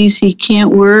 50s, he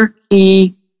can't work.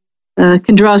 He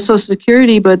can draw Social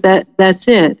Security, but that's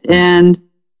it. And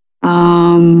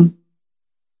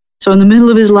so in the middle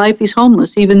of his life, he's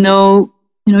homeless, even though,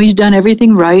 he's done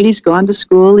everything right. He's gone to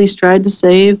school. He's tried to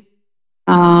save.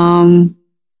 And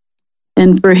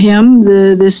for him,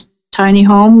 this tiny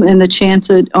home and the chance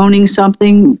at owning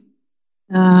something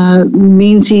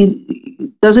means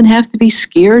he doesn't have to be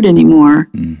scared anymore.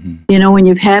 When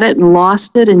you've had it and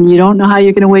lost it and you don't know how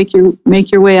you're going to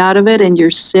make your way out of it and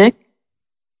you're sick,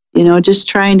 just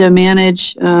trying to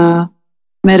manage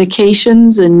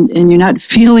medications and you're not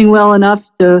feeling well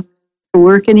enough to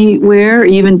work anywhere,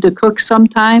 even to cook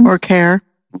sometimes. Or care.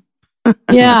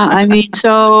 Yeah,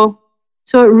 so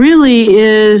it really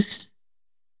is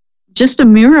just a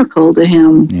miracle to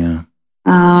him. Yeah.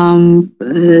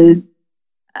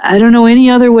 I don't know any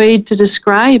other way to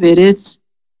describe it. It's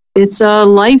a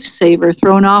lifesaver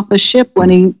thrown off a ship when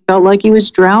he felt like he was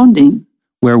drowning.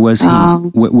 Where was he?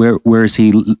 Where is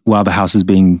he while the house is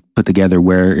being put together?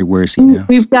 Where is he now?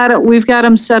 We've got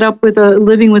him set up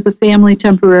living with a family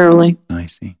temporarily. I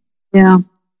see. Yeah.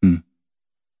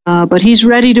 But he's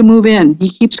ready to move in. He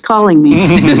keeps calling me.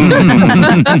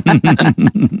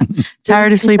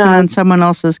 Tired of sleeping on someone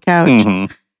else's couch.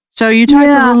 Mm-hmm. So you talked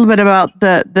a little bit about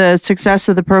the success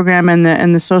of the program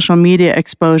and the social media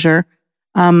exposure.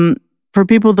 For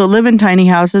people that live in tiny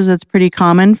houses, it's pretty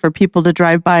common for people to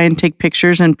drive by and take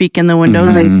pictures and peek in the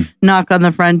windows and knock on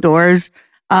the front doors.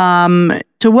 To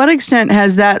what extent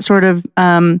has that sort of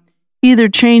either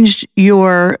changed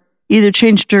your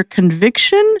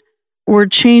conviction or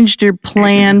changed your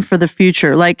plan for the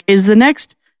future? Like, is the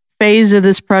next phase of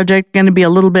this project going to be a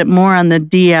little bit more on the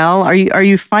DL? Are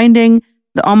you finding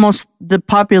the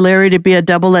popularity to be a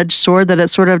double-edged sword, that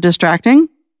it's sort of distracting?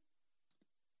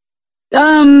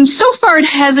 So far, it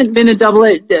hasn't been a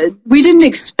double-edged. We didn't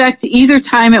expect either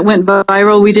time it went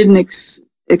viral. We didn't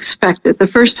expect it. The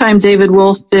first time David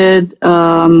Wolf took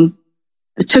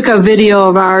a video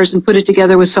of ours and put it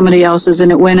together with somebody else's,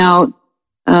 and it went out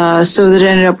so that it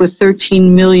ended up with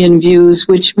 13 million views,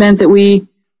 which meant that we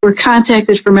were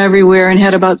contacted from everywhere and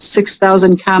had about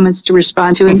 6,000 comments to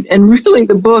respond to. And really,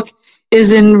 the book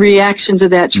is in reaction to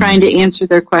that, trying to answer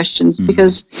their questions,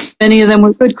 because many of them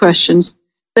were good questions.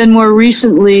 Then more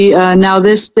recently, Now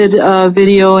This did a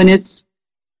video, and it's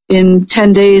in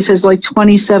 10 days has like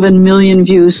 27 million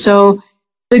views. So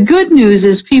the good news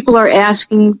is people are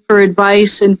asking for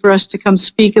advice and for us to come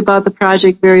speak about the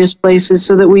project various places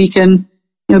so that we can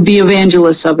be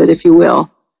evangelists of it, if you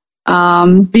will.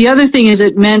 The other thing is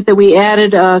it meant that we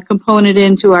added a component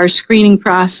into our screening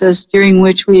process during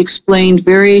which we explained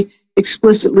very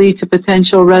explicitly to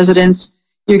potential residents,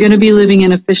 you're going to be living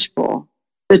in a fishbowl.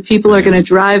 That people are going to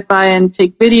drive by and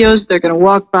take videos. They're going to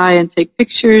walk by and take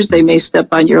pictures. They may step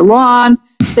on your lawn.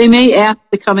 They may ask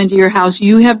to come into your house.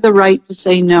 You have the right to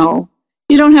say no.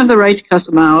 You don't have the right to cuss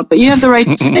them out, but you have the right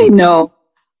to say no.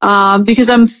 Because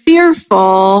I'm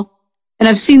fearful, and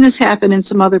I've seen this happen in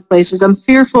some other places, I'm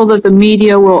fearful that the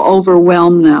media will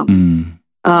overwhelm them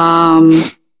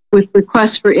with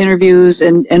requests for interviews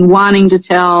and wanting to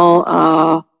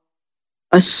tell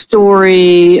a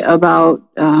story about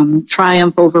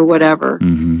triumph over whatever.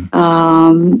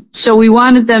 So we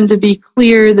wanted them to be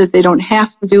clear that they don't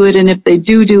have to do it, and if they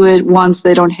do it once,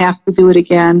 they don't have to do it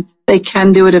again. They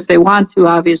can do it if they want to,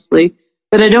 obviously,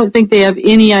 but I don't think they have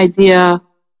any idea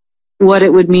what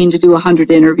it would mean to do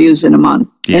 100 interviews in a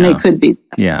month, and it could be.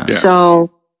 So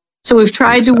we've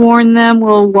tried to warn them.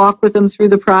 We'll walk with them through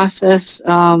the process,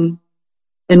 and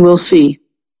we'll see.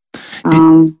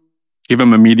 Give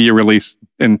them a media release,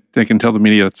 and they can tell the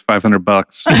media it's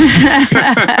 $500.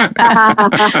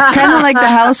 Kind of like the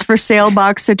house for sale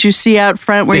box that you see out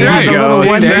front, where you have the little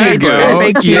one-page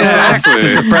FAQ. Yes,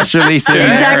 just a press release.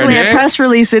 Exactly, a press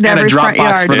release in every front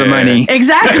yard. And a Dropbox for the money.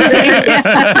 Exactly.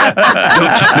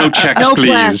 No checks,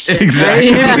 please.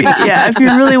 Exactly. Yeah, if you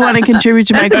really want to contribute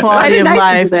to my quality of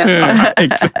life.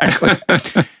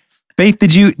 Exactly. Faith,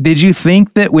 did you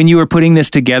think that when you were putting this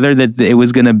together that it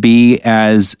was going to be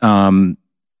as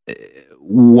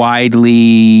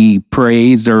widely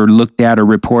praised or looked at or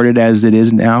reported as it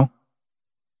is now?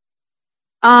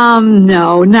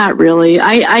 No, not really.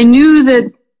 I knew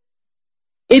that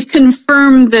it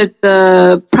confirmed that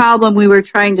the problem we were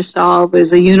trying to solve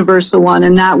is a universal one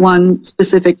and not one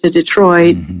specific to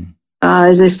Detroit.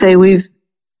 As I say, we've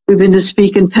been to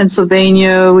speak in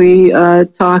Pennsylvania. We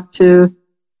talked to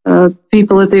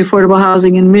people at the affordable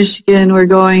housing in Michigan. We're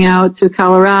going out to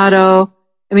Colorado,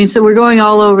 I mean, so we're going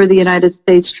all over the United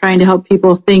States trying to help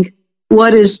people think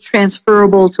what is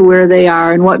transferable to where they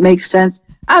are and what makes sense.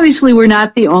 Obviously, we're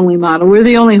not the only model. We're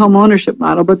the only home ownership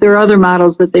model, but there are other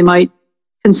models that they might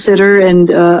consider and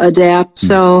adapt.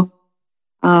 So,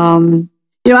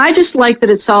 I just like that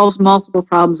it solves multiple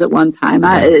problems at one time.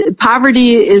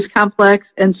 Poverty is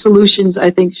complex, and solutions, I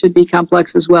think, should be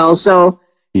complex as well. So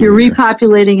you're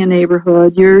repopulating a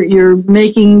neighborhood. You're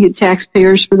making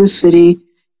taxpayers for the city.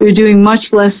 You're doing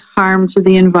much less harm to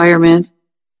the environment.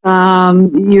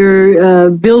 You're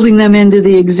building them into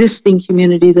the existing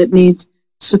community that needs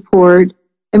support.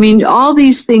 I mean, all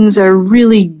these things are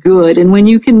really good. And when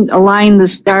you can align the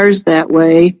stars that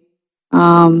way,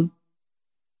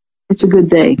 it's a good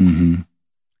day. Mm-hmm.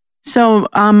 So,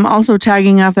 also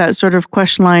tagging off that sort of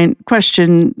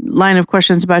question line of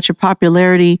questions about your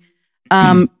popularity.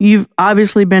 You've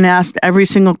obviously been asked every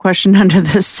single question under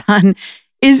the sun.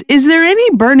 Is there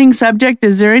any burning subject?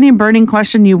 Is there any burning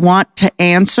question you want to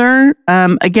answer?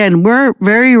 Again, we're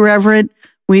very reverent.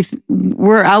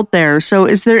 We're out there. So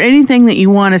is there anything that you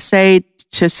want to say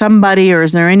to somebody, or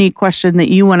is there any question that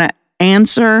you want to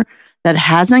answer that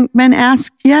hasn't been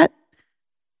asked yet?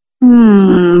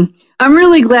 I'm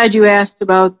really glad you asked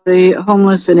about the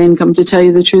homeless and income, to tell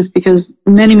you the truth, because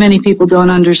many, many people don't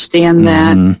understand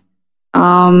that.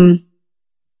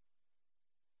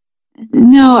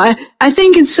 No, I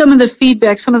think in some of the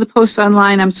feedback, some of the posts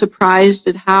online, I'm surprised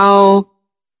at how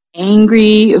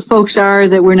angry folks are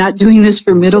that we're not doing this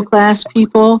for middle class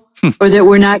people, or that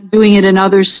we're not doing it in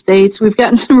other states. We've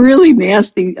gotten some really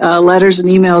nasty letters and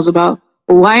emails about,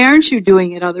 well, why aren't you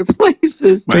doing it other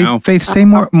places? Wow. Faith, say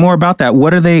more about that.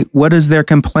 What is their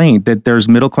complaint? That there's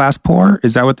middle class poor?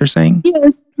 Is that what they're saying?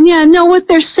 Yeah, no, what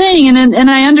they're saying, and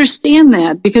I understand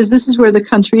that, because this is where the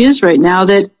country is right now,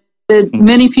 that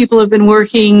many people have been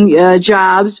working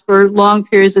jobs for long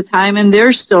periods of time, and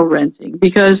they're still renting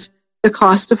because the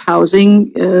cost of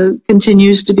housing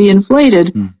continues to be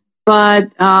inflated.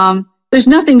 But there's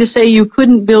nothing to say you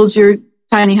couldn't build your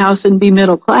tiny house and be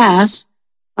middle class.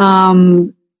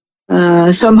 So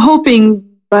I'm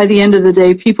hoping by the end of the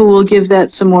day, people will give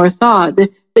that some more thought, that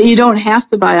you don't have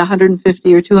to buy a $150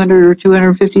 or $200 or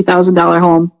 $250,000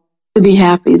 home to be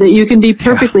happy, that you can be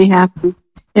perfectly happy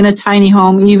in a tiny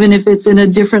home, even if it's in a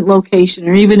different location,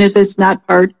 or even if it's not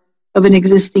part of an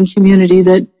existing community,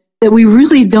 that we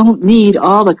really don't need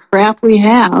all the crap we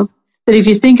have. That if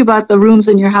you think about the rooms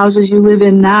in your houses you live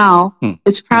in now,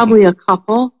 it's probably a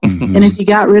couple. And if you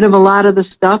got rid of a lot of the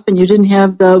stuff and you didn't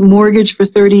have the mortgage for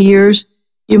 30 years,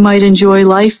 you might enjoy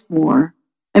life more.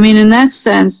 I mean, in that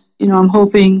sense, I'm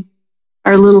hoping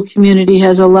our little community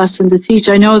has a lesson to teach.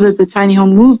 I know that the tiny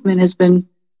home movement has been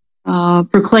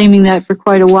proclaiming that for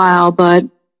quite a while, but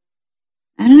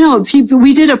I don't know.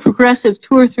 We did a progressive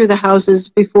tour through the houses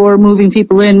before moving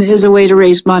people in as a way to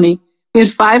raise money. We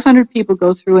had 500 people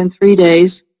go through in 3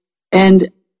 days, and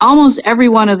almost every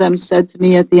one of them said to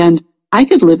me at the end, I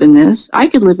could live in this. I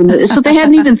could live in this. So they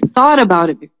hadn't even thought about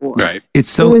it before. Right. It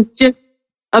was just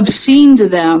obscene to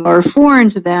them or foreign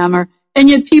to them, and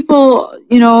yet people,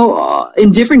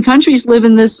 in different countries live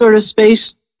in this sort of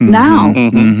space now.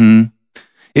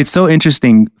 It's so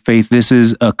interesting, Faith. This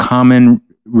is a common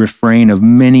refrain of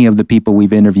many of the people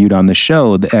we've interviewed on the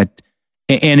show.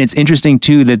 And it's interesting,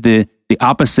 too, that the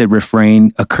opposite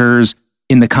refrain occurs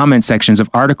in the comment sections of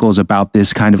articles about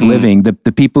this kind of living.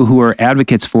 The people who are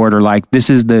advocates for it are like, this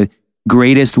is the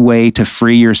greatest way to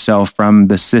free yourself from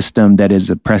the system that is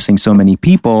oppressing so many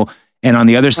people. And on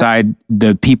the other side,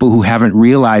 the people who haven't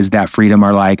realized that freedom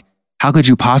are like, how could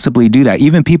you possibly do that?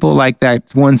 Even people like that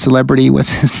one celebrity,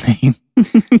 what's his name? He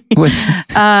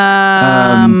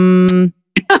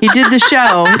did the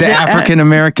show. The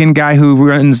African-American guy who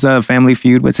runs Family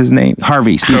Feud. What's his name?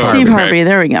 Harvey. Steve Harvey.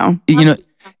 There we go.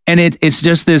 And it's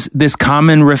just this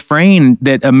common refrain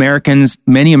that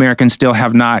many Americans still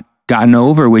have not gotten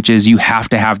over, which is you have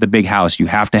to have the big house, you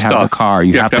have to have the car,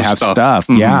 you have to have stuff.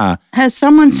 Yeah. Has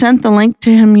someone sent the link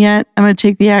to him yet? I'm going to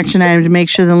take the action item to make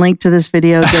sure the link to this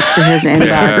video gets to his inbox.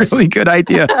 That's a really good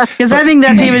idea. Because I think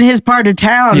that's even his part of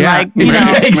town. Yeah,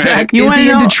 exactly. Is he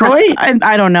in Detroit?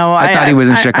 I don't know. I thought he was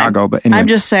in Chicago, but anyway. I'm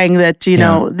just saying that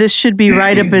this should be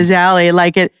right up his alley.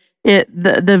 Like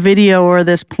the video or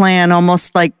this plan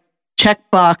almost like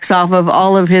checkbox off of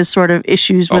all of his sort of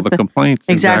issues all the complaints.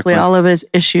 Exactly, all of his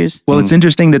issues. Well, it's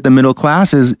interesting that the middle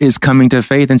class is coming to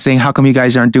faith and saying, how come you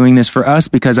guys aren't doing this for us?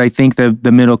 Because I think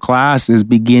the middle class is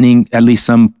beginning, at least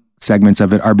some segments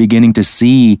of it, are beginning to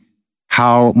see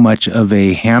how much of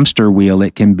a hamster wheel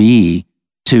it can be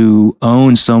to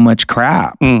own so much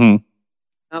crap.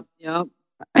 Yep.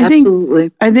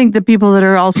 Absolutely. I think the people that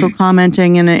are also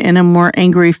commenting in a more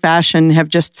angry fashion have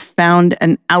just found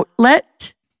an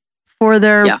outlet for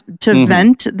to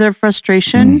vent their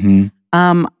frustration.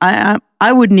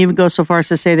 I wouldn't even go so far as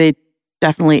to say they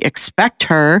definitely expect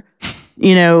her,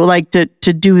 like to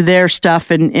do their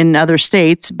stuff in other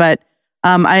states, but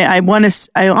I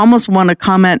almost want to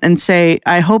comment and say,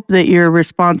 I hope that your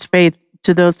response, Faith,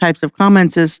 to those types of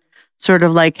comments is sort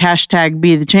of like hashtag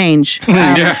be the change.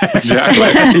 Yeah, exactly.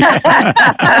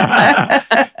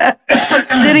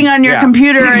 Sitting on your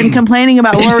computer and complaining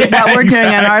about what we're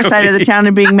doing on our side of the town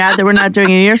and being mad that we're not doing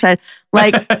it on your side.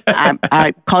 Like,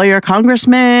 I call your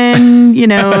congressman,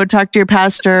 talk to your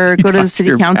pastor, go to the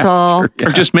city council. Or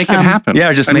just make it happen.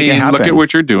 Yeah, just make it happen. Look at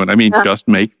what you're doing. Just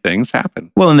make things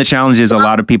happen. Well, and the challenge is a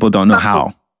lot of people don't know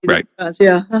how. Right.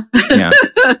 Yeah. Yeah.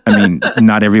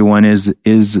 Not everyone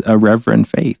is a Reverend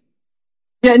Faith.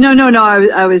 Yeah, no.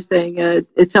 I was saying,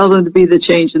 tell them to be the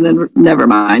change, and then never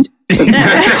mind.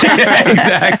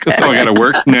 Exactly. Oh, I got to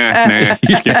work? Nah.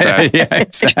 Skip that. Yeah,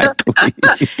 exactly.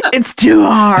 It's too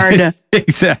hard.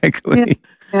 Exactly.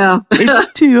 Yeah.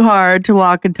 It's too hard to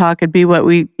walk and talk and be what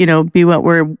we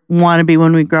want to be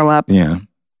when we grow up. Yeah.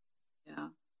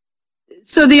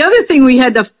 So the other thing we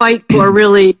had to fight for,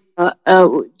 really,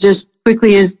 just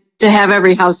quickly, is to have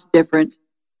every house different.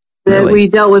 That Really? we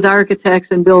dealt with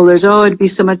architects and builders. Oh, it'd be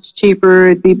so much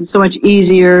cheaper. It'd be so much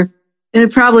easier. And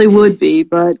it probably would be,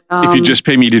 but... if you just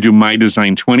pay me to do my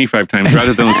design 25 times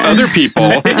rather than those other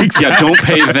people, don't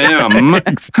pay them.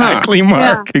 Exactly,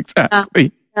 Mark. Yeah.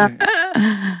 Exactly.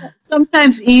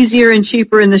 Sometimes easier and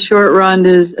cheaper in the short run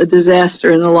is a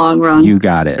disaster in the long run. You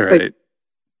got it. Right.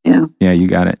 Yeah. Yeah, you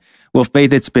got it. Well,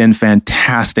 Faith, it's been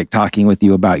fantastic talking with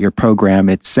you about your program.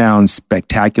 It sounds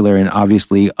spectacular, and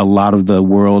obviously a lot of the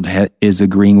world is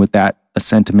agreeing with that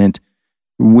sentiment.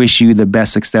 Wish you the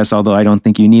best success, although I don't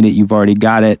think you need it. You've already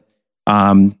got it.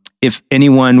 If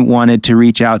anyone wanted to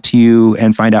reach out to you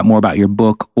and find out more about your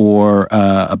book or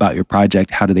about your project,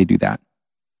 how do they do that?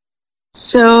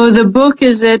 So the book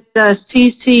is at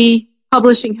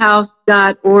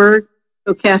ccpublishinghouse.org,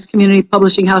 so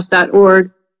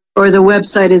casscommunitypublishinghouse.org. Or the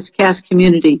website is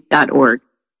casscommunity.org.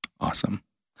 Awesome.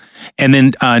 And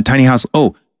then Tiny House.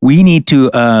 Oh, we need to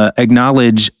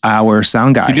acknowledge our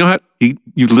sound guy. You know how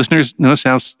you listeners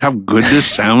notice how good this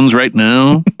sounds right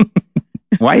now?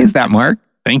 Why is that, Mark?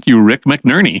 Thank you, Rick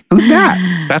McNerney. Who's that?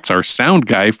 That's our sound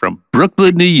guy from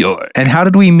Brooklyn, New York. And how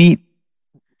did we meet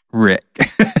Rick?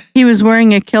 He was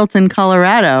wearing a kilt in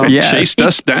Colorado. Yes. Chased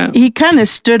us down. He kind of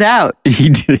stood out. He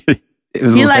did. It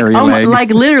was He legs. like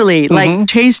literally like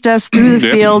chased us through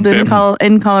the field in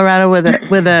Colorado with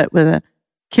a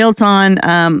kilt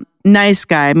on. Nice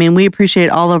guy. We appreciate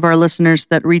all of our listeners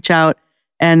that reach out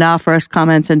and offer us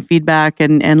comments and feedback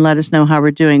and let us know how we're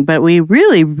doing. But we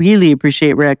really, really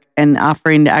appreciate Rick and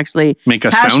offering to actually make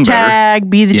us sound better.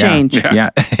 be the change. Yeah,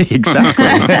 exactly.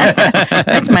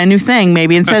 That's my new thing,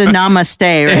 maybe instead of namaste,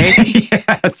 right?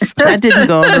 Yes. That didn't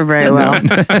go over very well.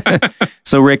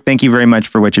 So, Rick, thank you very much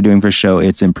for what you're doing for the show.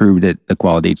 It's improved the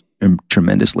quality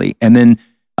tremendously. And then,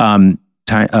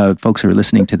 folks who are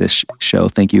listening to this show,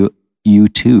 thank you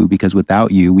too, because without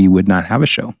you, we would not have a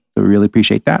show. So, we really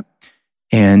appreciate that.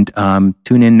 And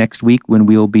tune in next week when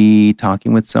we'll be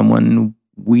talking with someone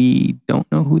we don't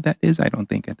know who that is. I don't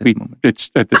think at this moment. It's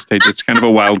at this stage. It's kind of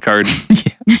a wild card.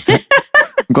 Yeah.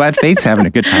 I'm glad Faith's having a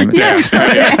good time. Yes.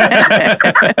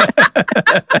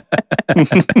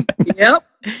 Yep.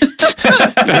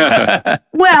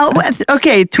 Well,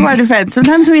 okay, to our defense,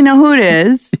 sometimes we know who it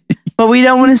is, but we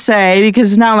don't want to say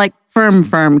because it's not like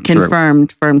confirmed,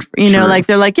 firmed. Like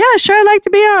they're like, yeah, sure, I'd like to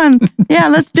be on. Yeah,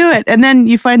 let's do it. And then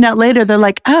you find out later, they're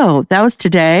like, oh, that was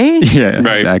today. Yeah,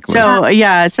 right. Exactly. So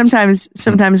yeah,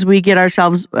 sometimes we get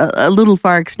ourselves a little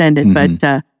far extended,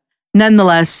 but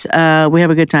nonetheless, we have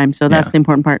a good time. So that's the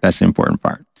important part. That's the important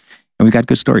part. And we got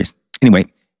good stories. Anyway,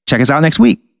 check us out next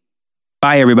week.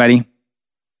 Bye, everybody.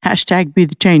 Hashtag be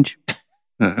the change.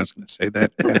 I was going to say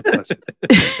that.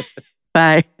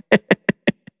 Bye.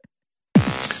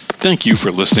 Thank you for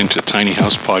listening to Tiny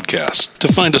House Podcast.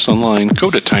 To find us online,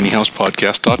 go to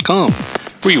tinyhousepodcast.com,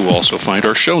 where you will also find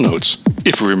our show notes,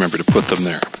 if we remember to put them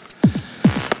there.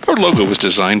 Our logo was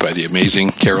designed by the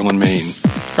amazing Carolyn Main.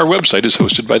 Our website is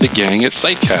hosted by the gang at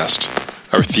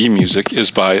Sitecast. Our theme music is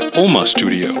by Oma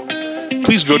Studio.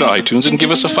 Please go to iTunes and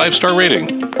give us a 5-star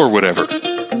rating, or whatever,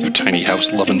 you tiny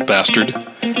house loving bastard.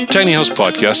 Tiny House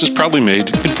Podcast is proudly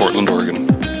made in Portland, Oregon.